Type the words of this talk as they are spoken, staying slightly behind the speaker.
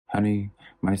Honey,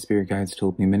 my spirit guides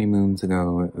told me many moons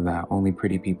ago that only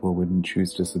pretty people wouldn't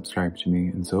choose to subscribe to me,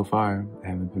 and so far, I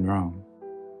haven't been wrong.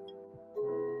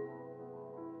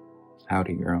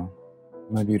 Howdy, girl.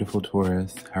 My beautiful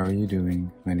Taurus, how are you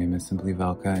doing? My name is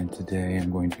SimplyVelca, and today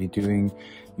I'm going to be doing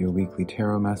your weekly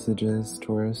tarot messages,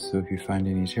 Taurus. So if you find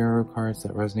any tarot cards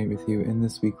that resonate with you in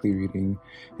this weekly reading,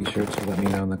 be sure to let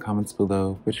me know in the comments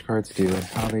below which cards do and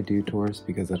how they do, Taurus,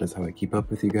 because that is how I keep up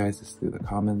with you guys, is through the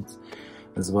comments.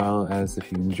 As well as if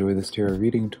you enjoy this tarot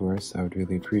reading, Taurus, I would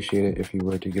really appreciate it if you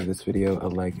were to give this video a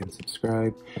like and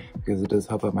subscribe, because it does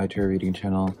help out my tarot reading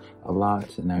channel a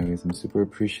lot, and I always am super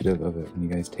appreciative of it when you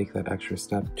guys take that extra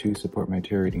step to support my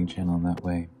tarot reading channel in that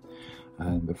way.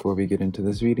 Before we get into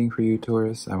this reading for you,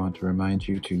 Taurus, I want to remind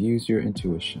you to use your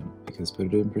intuition, because put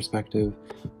it in perspective,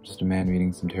 I'm just a man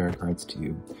reading some tarot cards to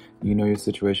you. You know your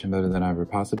situation better than I ever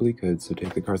possibly could, so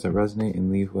take the cards that resonate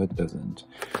and leave what doesn't.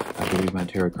 I believe my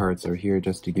tarot cards are here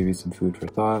just to give you some food for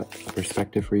thought, a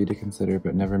perspective for you to consider,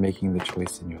 but never making the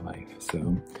choice in your life.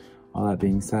 So, all that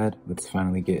being said, let's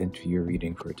finally get into your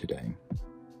reading for today.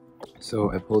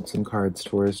 So I pulled some cards,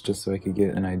 Taurus, just so I could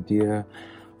get an idea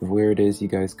of where it is you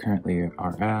guys currently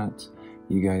are at.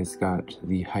 You guys got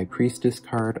the High Priestess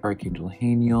card, Archangel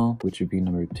Haniel, which would be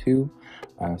number 2.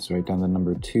 So write down the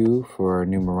number 2 for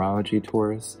numerology,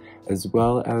 Taurus, as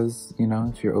well as, you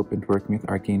know, if you're open to working with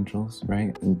archangels,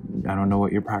 right? And I don't know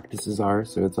what your practices are,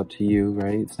 so it's up to you,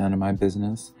 right? It's none of my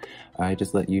business. I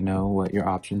just let you know what your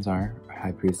options are.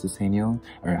 High Priestess Haniel,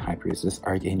 or High Priestess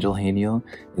Archangel Haniel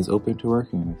is open to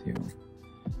working with you.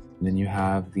 And then you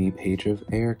have the Page of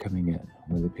Air coming in,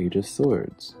 or the Page of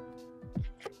Swords.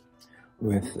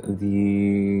 With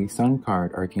the Sun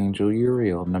card, Archangel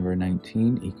Uriel, number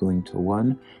 19, equaling to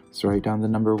 1. So write down the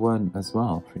number 1 as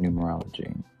well for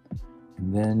numerology.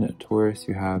 And then, Taurus,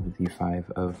 you have the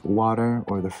 5 of Water,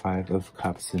 or the 5 of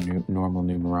Cups in normal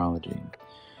numerology.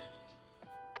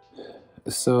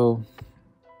 So,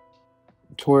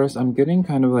 Taurus, I'm getting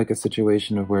kind of like a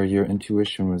situation of where your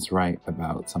intuition was right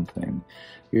about something.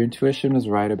 Your intuition was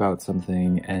right about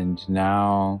something, and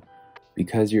now,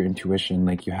 because your intuition,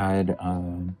 like you had,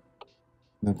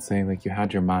 let's say like you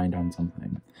had your mind on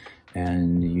something,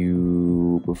 and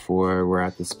you before were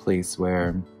at this place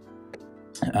where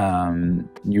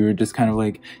you were just kind of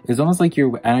like, it's almost like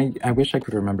you're, and I wish I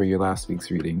could remember your last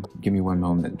week's reading. Give me one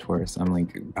moment, Taurus. I'm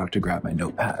like about to grab my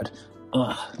notepad.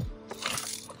 Ugh.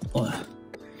 Ugh.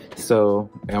 So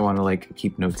I want to like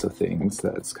keep notes of things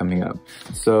that's coming up.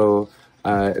 So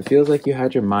it feels like you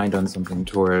had your mind on something,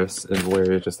 Taurus, and where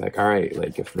you're just like, all right,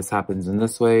 like if this happens in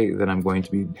this way, then I'm going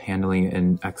to be handling it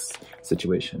in X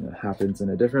situation. If it happens in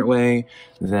a different way,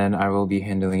 then I will be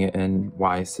handling it in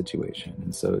Y situation.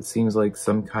 And so it seems like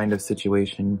some kind of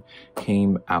situation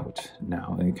came out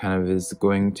now, and it kind of is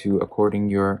going to according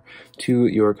to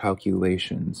your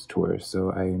calculations, Taurus.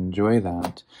 So I enjoy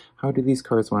that. How do these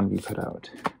cards want to be put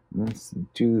out? Let's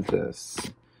do this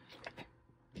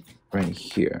right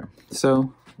here.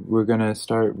 So we're gonna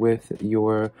start with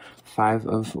your 5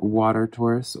 of Water,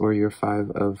 Taurus, or your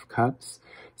 5 of Cups.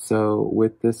 So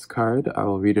with this card, I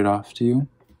will read it off to you.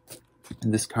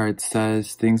 This card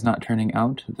says, things not turning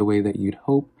out the way that you'd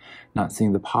hope, not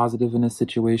seeing the positive in a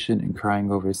situation, and crying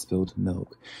over spilled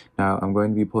milk. Now, I'm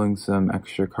going to be pulling some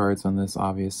extra cards on this,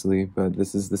 obviously, but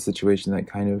this is the situation that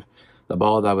kind of, the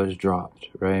ball that was dropped,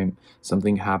 right?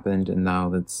 Something happened, and now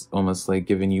that's almost like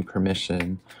giving you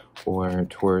permission, or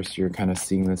Taurus, you're kind of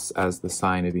seeing this as the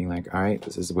sign of being like, all right,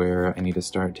 this is where I need to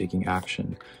start taking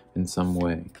action in some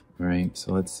way, right?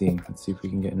 So let's see if we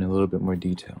can get in a little bit more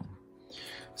detail.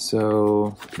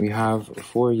 So we have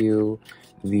for you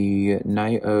the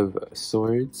Knight of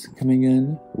Swords coming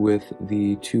in with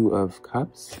the 2 of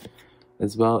Cups,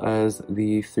 as well as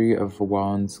the 3 of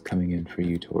Wands coming in for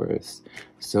you, Taurus.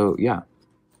 So yeah,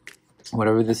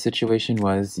 whatever the situation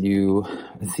was, you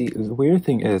see, the weird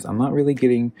thing is, I'm not really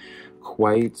getting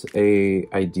quite a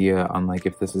idea on like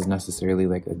if this is necessarily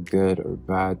like a good or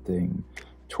bad thing,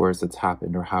 Taurus, that's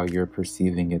happened, or how you're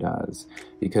perceiving it as.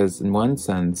 Because in one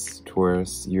sense,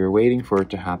 Taurus, you're waiting for it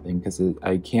to happen, because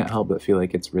I can't help but feel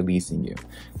like it's releasing you.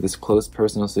 This close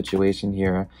personal situation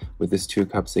here with this 2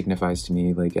 cups signifies to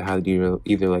me like it had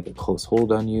either like a close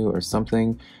hold on you, or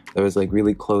something that was like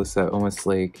really close, that almost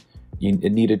like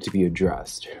it needed to be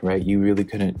addressed, right? You really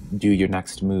couldn't do your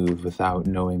next move without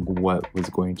knowing what was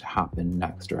going to happen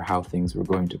next, or how things were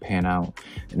going to pan out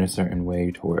in a certain way,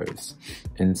 Taurus.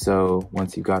 And so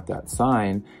once you got that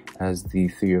sign as the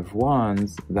 3 of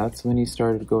Wands, that's when you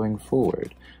started going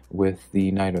forward with the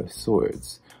Knight of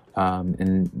Swords.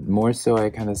 And more so,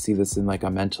 I kind of see this in like a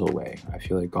mental way. I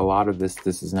feel like a lot of this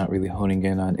is not really honing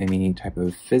in on any type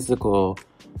of physical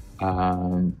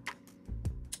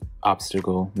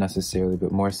obstacle necessarily,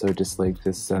 but more so just like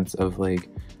this sense of like,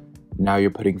 now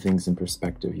you're putting things in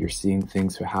perspective. You're seeing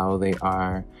things for how they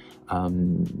are.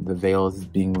 The veil is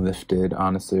being lifted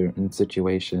on a certain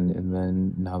situation, and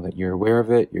then now that you're aware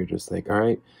of it, you're just like, all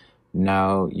right,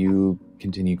 now you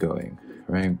continue going,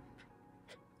 right?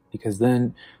 Because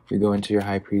then we go into your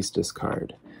High Priestess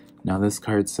card. Now this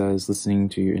card says listening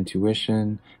to your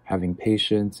intuition, having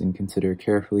patience, and consider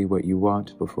carefully what you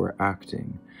want before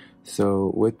acting.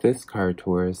 So with this card,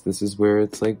 Taurus, this is where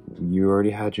it's like you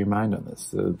already had your mind on this.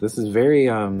 So this is very,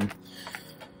 I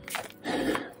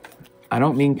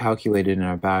don't mean calculated in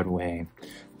a bad way,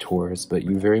 Taurus, but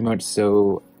you very much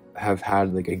so have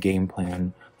had like a game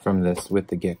plan from this with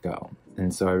the get-go.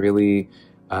 And so I really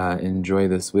enjoy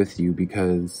this with you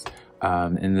because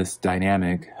in this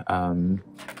dynamic,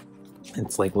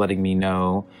 it's like letting me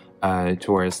know,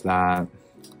 Taurus, that,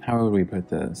 how would we put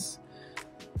this?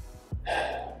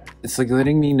 It's like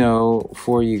letting me know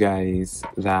for you guys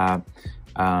that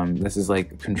this is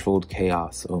like controlled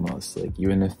chaos almost. Like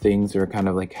even if things are kind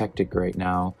of like hectic right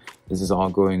now, this is all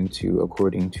going to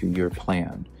according to your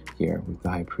plan here with the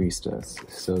High Priestess.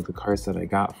 So the cards that I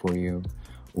got for you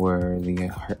were the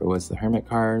Hermit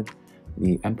card,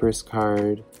 the Empress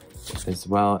card, as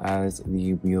well as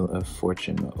the Wheel of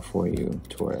Fortune for you,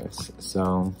 Taurus.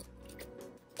 So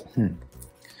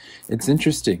it's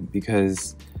interesting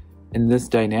because in this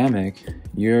dynamic,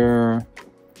 you're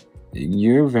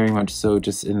very much so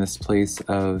just in this place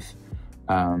of,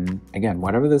 again,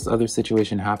 whatever this other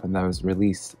situation happened that was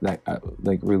released, that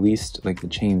released like the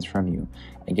chains from you.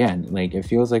 Again, like it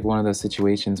feels like one of those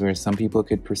situations where some people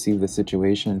could perceive the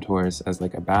situation, Taurus, as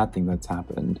like a bad thing that's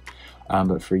happened.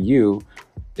 But for you,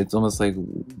 it's almost like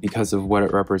because of what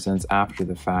it represents after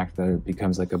the fact that it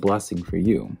becomes like a blessing for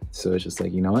you. So it's just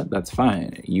like, you know what, that's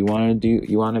fine. You want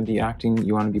to be acting,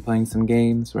 you want to be playing some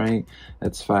games, right?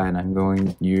 That's fine.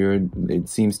 It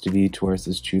seems to be Taurus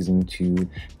is choosing to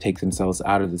take themselves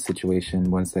out of the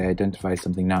situation once they identify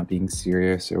something not being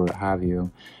serious or what have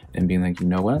you, and being like, you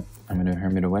know what, I'm going to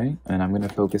hermit away and I'm going to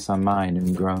focus on mine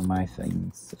and growing my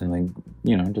things and like,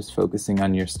 you know, just focusing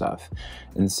on your stuff.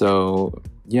 And so,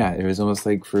 yeah, it was almost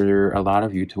like for a lot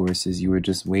of you Tauruses, you were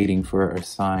just waiting for a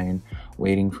sign,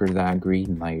 waiting for that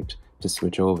green light to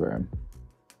switch over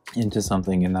into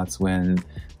something. And that's when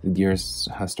the gears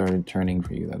has started turning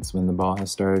for you. That's when the ball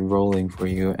has started rolling for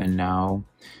you. And now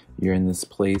you're in this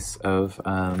place of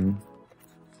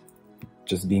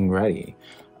just being ready.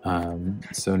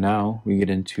 So now we get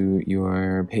into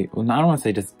your well, I don't want to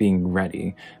say just being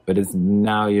ready, but it's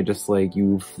now you're just like,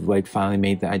 you've like finally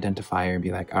made the identifier and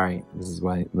be like, all right, this is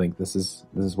why, like, this is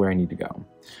where I need to go,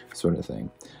 sort of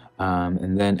thing.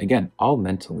 And then again, all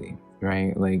mentally,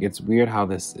 right? Like, it's weird how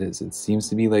this is. It seems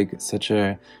to be like such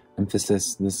a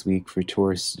emphasis this week for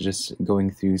Taurus, just going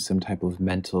through some type of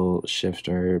mental shift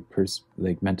or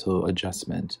mental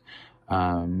adjustment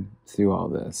through all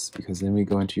this, because then we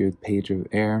go into your Page of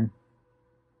Air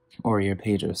or your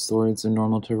Page of Swords in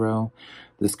normal tarot.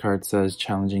 This card says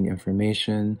challenging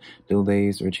information,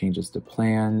 delays or changes to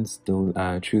plans,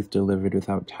 truth delivered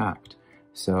without tact.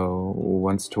 So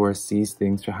once Taurus sees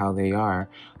things for how they are,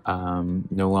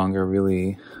 no longer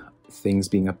really things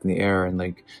being up in the air and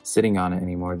like sitting on it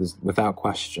anymore, there's without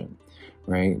question,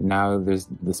 right? Now there's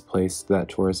this place that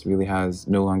Taurus really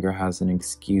no longer has an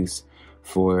excuse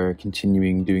for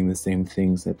continuing doing the same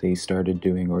things that they started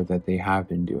doing or that they have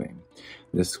been doing.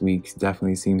 This week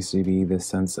definitely seems to be this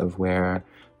sense of where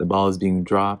the ball is being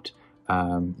dropped.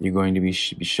 You're going to be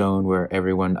shown where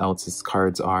everyone else's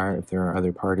cards are, if there are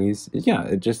other parties.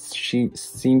 Yeah, she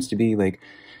seems to be like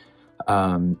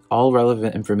all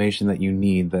relevant information that you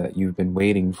need, that you've been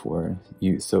waiting for.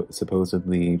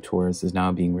 Supposedly Taurus is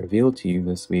now being revealed to you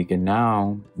this week, and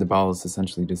now the ball is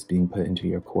essentially just being put into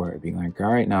your court, being like,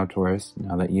 all right, now Taurus,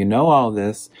 now that you know all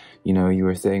this, you know, you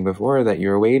were saying before that you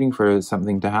were waiting for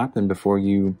something to happen before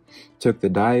you took the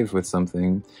dive with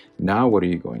something. Now what are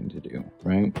you going to do,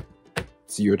 right?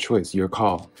 It's your choice, your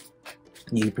call.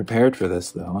 You prepared for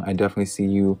this though. I definitely see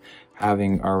you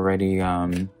having already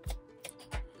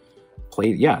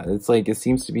played. Yeah, it's like, it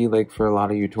seems to be like for a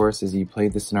lot of you Tauruses, you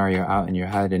played the scenario out in your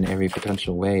head in every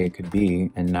potential way it could be,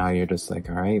 and now you're just like,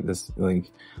 all right, this, like,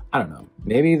 I don't know,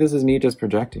 maybe this is me just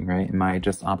projecting, right, in my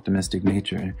just optimistic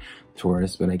nature,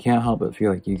 Taurus, but I can't help but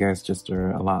feel like you guys just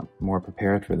are a lot more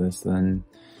prepared for this than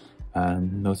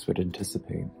most would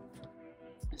anticipate.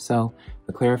 So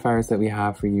the clarifiers that we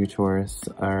have for you, Taurus,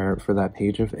 are for that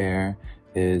Page of Air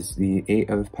is the 8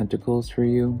 of Pentacles for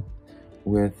you,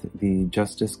 with the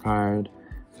Justice card,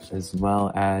 as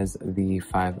well as the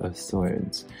Five of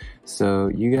Swords. So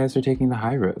you guys are taking the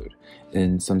high road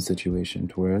in some situation,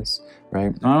 Taurus, right?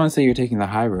 I don't want to say you're taking the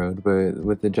high road, but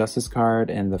with the Justice card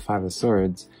and the Five of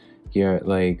Swords here,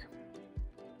 like,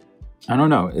 I don't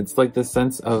know, it's like the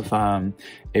sense of,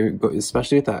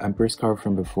 especially with that Empress card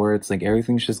from before, it's like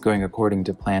everything's just going according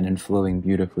to plan and flowing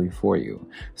beautifully for you.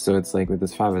 So it's like with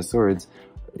this Five of Swords,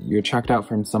 you're checked out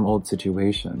from some old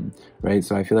situation, right?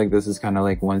 So I feel like this is kind of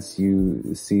like once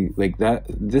you see like that,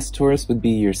 this Taurus would be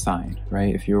your sign,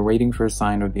 right? If you're waiting for a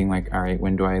sign of being like, all right,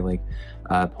 when do I like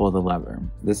pull the lever?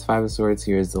 This Five of Swords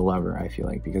here is the lever, I feel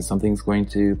like, because something's going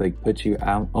to like put you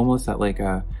out almost at like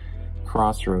a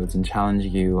crossroads and challenge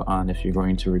you on if you're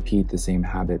going to repeat the same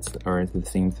habits or the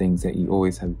same things that you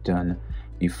always have done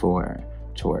before,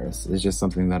 Taurus. It's just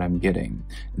something that I'm getting.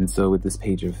 And so with this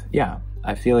page of, yeah,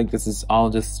 I feel like this is all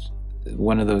just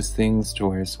one of those things,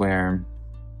 Taurus, where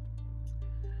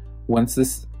once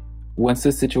this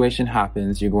situation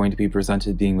happens, you're going to be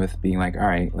presented being like, all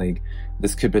right, like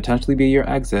this could potentially be your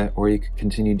exit, or you could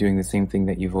continue doing the same thing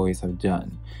that you've always have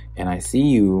done. And I see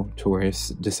you, Taurus,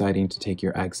 deciding to take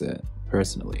your exit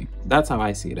personally. That's how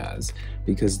I see it as,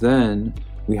 because then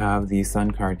we have the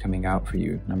Sun card coming out for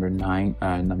you, number 9.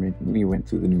 We went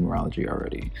through the numerology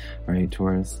already, right,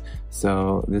 Taurus?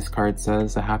 So this card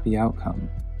says a happy outcome.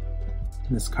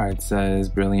 This card says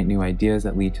brilliant new ideas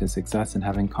that lead to success and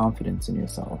having confidence in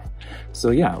yourself.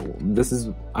 So yeah,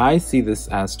 I see this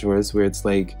as, Taurus, where it's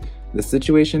like the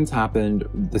situation's happened,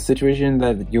 the situation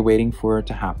that you're waiting for it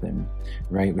to happen,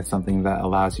 right? With something that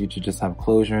allows you to just have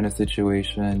closure in a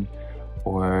situation,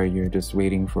 or you're just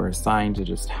waiting for a sign to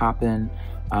just happen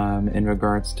in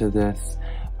regards to this.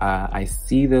 I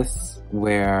see this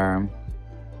where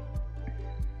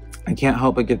I can't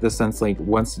help but get the sense like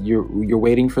once you're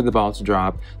waiting for the ball to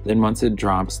drop, then once it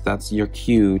drops, that's your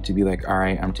cue to be like, all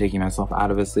right, I'm taking myself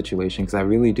out of a situation, because I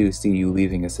really do see you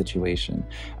leaving a situation.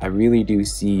 I really do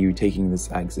see you taking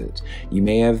this exit. You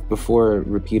may have before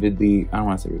repeatedly, I don't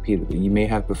want to say repeatedly, you may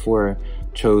have before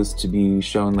chose to be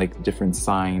shown like different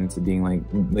signs, being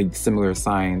like similar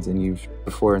signs, and you've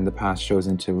before in the past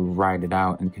chosen to ride it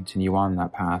out and continue on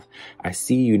that path. I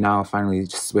see you now finally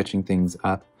switching things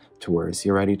up, Taurus.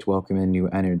 You're ready to welcome in new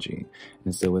energy.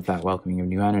 And so with that welcoming of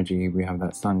new energy, we have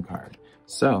that Sun card.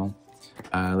 So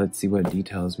let's see what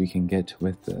details we can get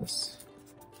with this.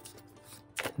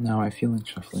 Now I feel like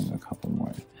shuffling a couple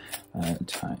more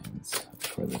times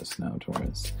for this now,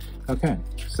 Taurus. Okay,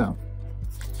 so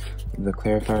the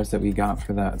clarifiers that we got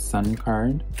for that Sun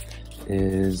card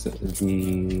is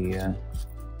the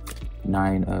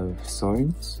 9 of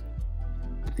Swords,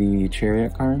 the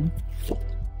Chariot card,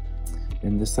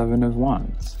 and the 7 of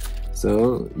Wands.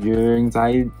 So your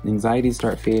anxieties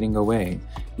start fading away.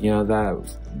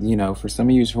 For some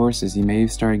of you Tauruses, you may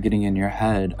have started getting in your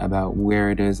head about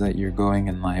where it is that you're going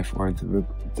in life, or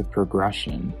the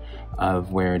progression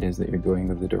of where it is that you're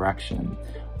going, or the direction.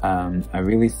 I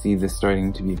really see this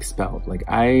starting to be expelled. Like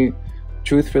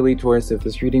truthfully, Taurus, if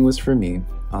this reading was for me,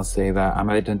 I'll say that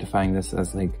I'm identifying this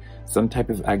as like some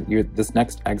type of, this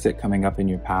next exit coming up in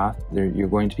your path. You're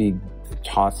going to be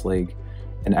tossed like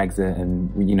an exit, and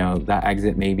that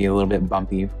exit may be a little bit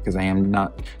bumpy, because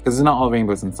it's not all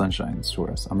rainbows and sunshines,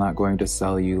 Taurus. I'm not going to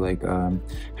sell you like a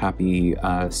happy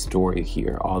story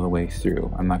here all the way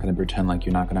through. I'm not going to pretend like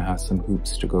you're not going to have some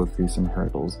hoops to go through, some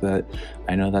hurdles, but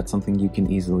I know that's something you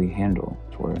can easily handle,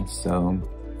 Taurus. So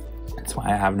that's why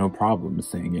I have no problem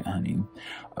saying it, honey.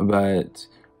 But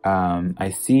I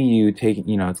see you taking,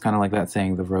 it's kind of like that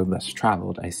saying, the road less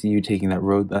traveled. I see you taking that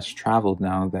road less traveled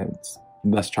now, that's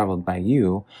less traveled by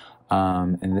you,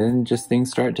 and then just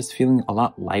things start just feeling a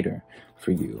lot lighter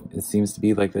for you. It seems to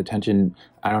be like the attention,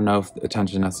 I don't know if the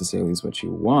attention necessarily is what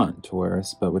you want,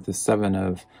 Taurus, but with the 7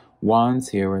 of Wands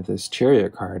here with this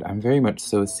Chariot card, I'm very much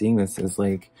so seeing this as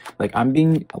I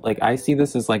see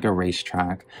this as like a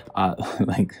racetrack.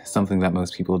 Like something that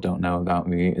most people don't know about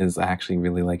me is I actually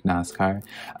really like NASCAR.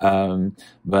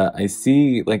 But I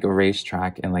see like a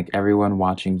racetrack, and like everyone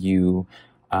watching you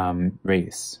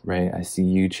race, right? I see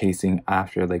you chasing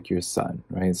after like your son,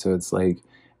 right? So it's like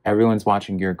everyone's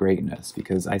watching your greatness,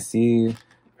 because I see,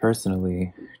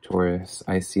 personally, Taurus,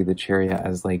 I see the Chariot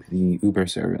as like the Uber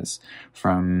service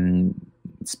from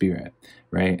Spirit,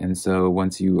 right? And so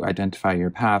once you identify your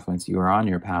path, once you are on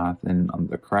your path, and on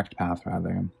the correct path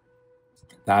rather,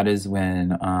 that is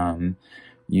when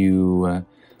you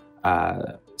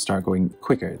start going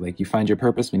quicker. Like you find your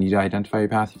purpose. When you identify your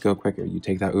path, you go quicker. You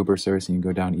take that Uber service and you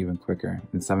go down even quicker.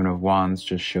 And 7 of Wands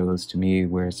just shows to me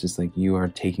where it's just like you are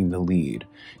taking the lead.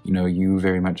 You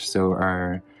very much so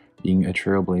are being a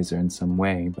trailblazer in some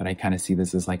way, but I kind of see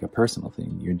this as like a personal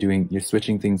thing. You're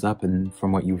switching things up and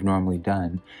from what you've normally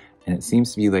done. And it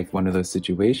seems to be like one of those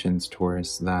situations,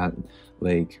 Taurus, that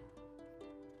like,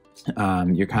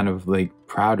 you're kind of like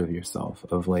proud of yourself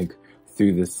of like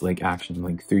through this like action,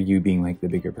 like through you being like the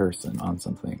bigger person on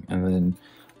something. And then,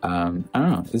 I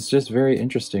don't know, it's just very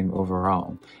interesting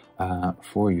overall.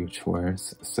 For you,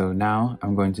 Taurus. So now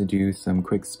I'm going to do some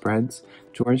quick spreads,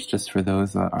 Taurus, just for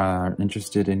those that are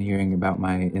interested in hearing about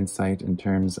my insight in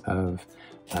terms of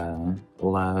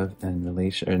love and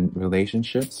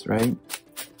relationships, right?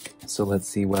 So let's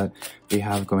see what we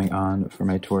have going on for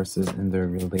my Tauruses in their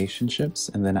relationships.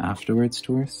 And then afterwards,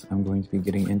 Taurus, I'm going to be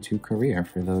getting into career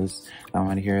for those that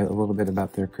want to hear a little bit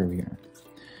about their career.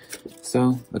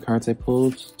 So the cards I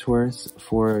pulled, Taurus,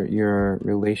 for your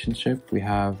relationship, we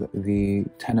have the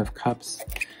 10 of Cups,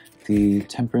 the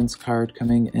Temperance card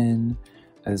coming in,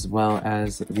 as well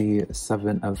as the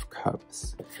 7 of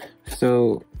Cups.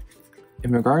 So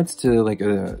in regards to like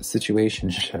a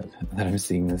situationship that I'm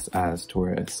seeing this as,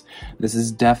 Taurus, this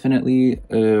is definitely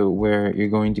where you're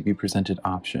going to be presented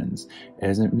options. It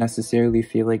doesn't necessarily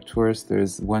feel like, Taurus,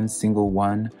 there's one single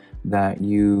one that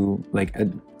you like.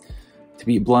 To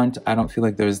be blunt, I don't feel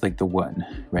like there's like the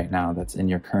one right now that's in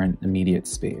your current immediate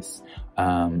space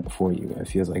for you. It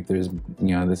feels like there's,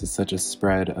 you know, this is such a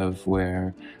spread of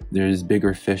where there's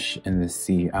bigger fish in the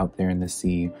sea, out there in the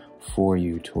sea for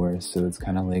you, Taurus. So it's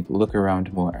kind of like look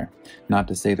around more. Not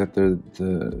to say that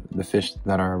the fish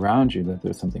that are around you, that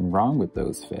there's something wrong with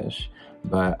those fish,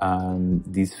 but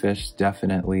these fish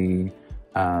definitely,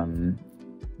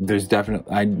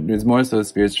 there's more so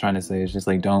Spirit's trying to say, it's just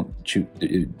like don't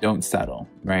settle,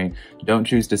 right? Don't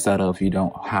choose to settle if you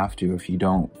don't have to, if you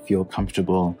don't feel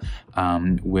comfortable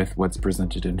with what's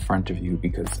presented in front of you,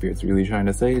 because Spirit's really trying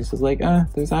to say, it's just like,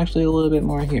 there's actually a little bit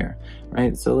more here,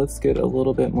 right? So let's get a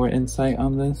little bit more insight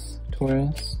on this,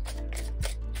 Taurus.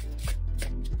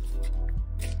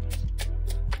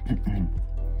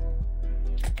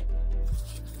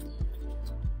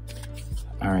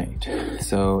 All right,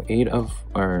 so 6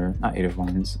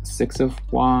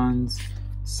 of Wands,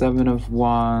 7 of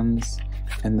Wands,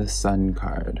 and the Sun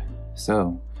card.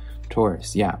 So,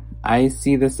 Taurus, yeah, I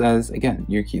see this as, again,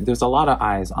 there's a lot of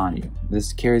eyes on you.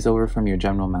 This carries over from your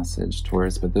general message,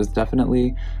 Taurus, but there's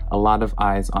definitely a lot of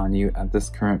eyes on you at this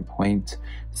current point.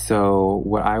 So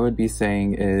what I would be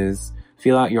saying is,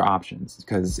 feel out your options,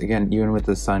 because again, even with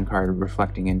the Sun card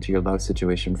reflecting into your love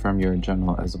situation from your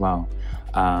general as well,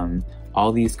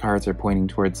 all these cards are pointing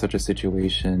towards such a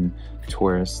situation,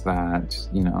 Taurus, that,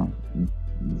 you know,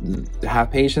 have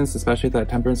patience, especially that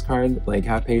Temperance card. Like,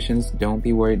 have patience, don't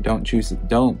be worried, don't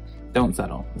settle,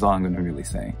 is all I'm going to really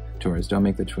say, Taurus. Don't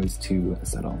make the choice to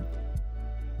settle.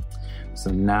 So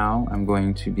now I'm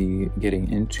going to be getting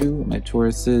into my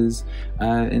Tauruses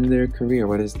in their career.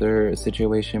 What is their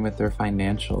situation with their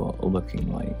financial looking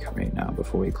like right now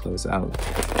before we close out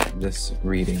this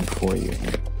reading for you?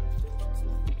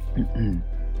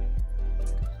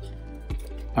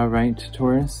 All right,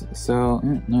 Taurus. So,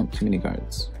 no, too many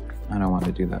cards. I don't want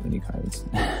to do that many cards.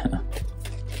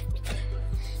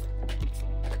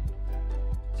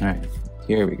 All right,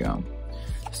 here we go.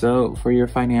 So for your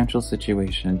financial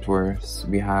situation, Taurus,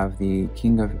 we have the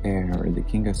King of Air, or the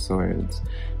King of Swords,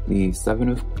 the 7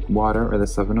 of Water, or the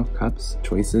 7 of Cups,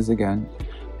 choices again,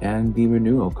 and the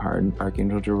Renewal card,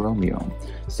 Archangel Jeromeo.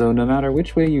 So no matter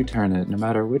which way you turn it, no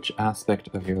matter which aspect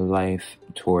of your life,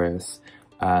 Taurus,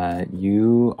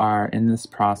 you are in this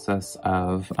process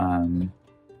of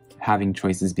having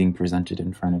choices being presented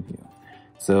in front of you.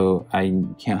 So I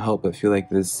can't help but feel like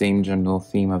the same general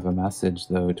theme of a message,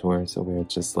 though, Taurus, where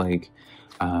it's just like,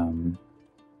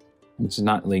 it's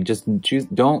not like, just choose,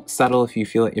 don't settle if you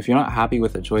feel like, if you're not happy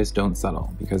with a choice, don't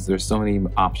settle, because there's so many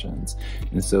options.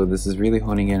 And so this is really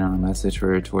honing in on a message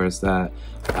for Taurus that,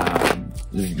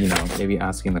 you know, maybe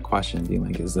asking the question, being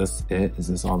like, is this it? Is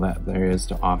this all that there is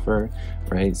to offer,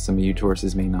 right? Some of you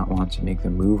Tauruses may not want to make the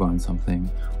move on something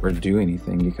or do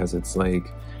anything because it's like,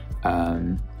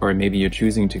 or maybe you're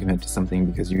choosing to commit to something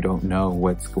because you don't know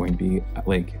what's going to be,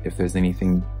 like, if there's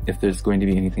going to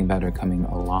be anything better coming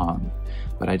along.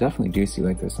 But I definitely do see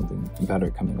like there's something better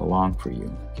coming along for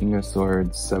you. King of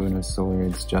Swords, 7 of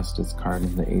Swords, Justice card,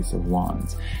 and the Ace of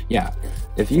Wands. Yeah,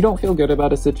 if you don't feel good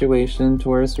about a situation,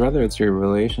 Taurus, whether it's your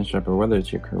relationship or whether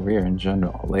it's your career in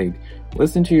general, like,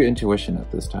 listen to your intuition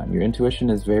at this time. Your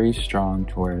intuition is very strong,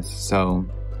 Taurus. So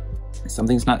if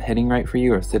something's not hitting right for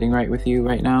you or sitting right with you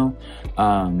right now,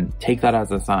 take that as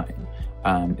a sign.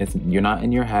 You're not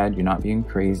in your head, you're not being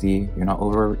crazy, you're not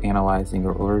over analyzing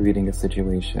or over reading a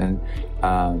situation.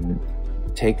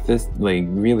 take this, like,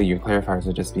 really your clarifiers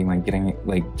are just being like getting,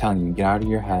 like, telling you, get out of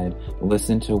your head,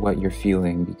 listen to what you're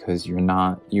feeling, because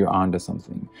you're onto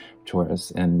something,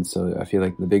 Taurus. And so I feel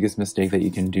like the biggest mistake that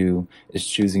you can do is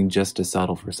choosing just to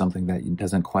settle for something that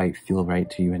doesn't quite feel right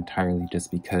to you entirely,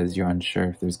 just because you're unsure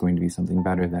if there's going to be something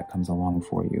better that comes along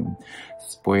for you.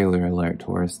 Spoiler alert,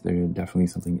 Taurus, there definitely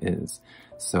something is.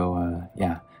 So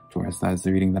yeah, Taurus, that is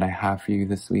the reading that I have for you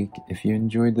this week. If you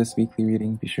enjoyed this weekly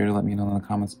reading, be sure to let me know in the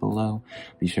comments below.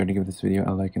 Be sure to give this video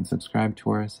a like and subscribe,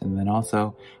 Taurus. And then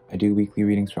also, I do weekly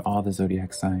readings for all the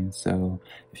zodiac signs. So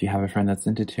if you have a friend that's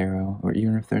into tarot, or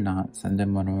even if they're not, send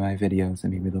them one of my videos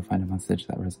and maybe they'll find a message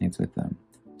that resonates with them.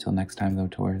 Till next time though,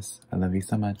 Taurus, I love you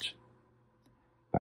so much.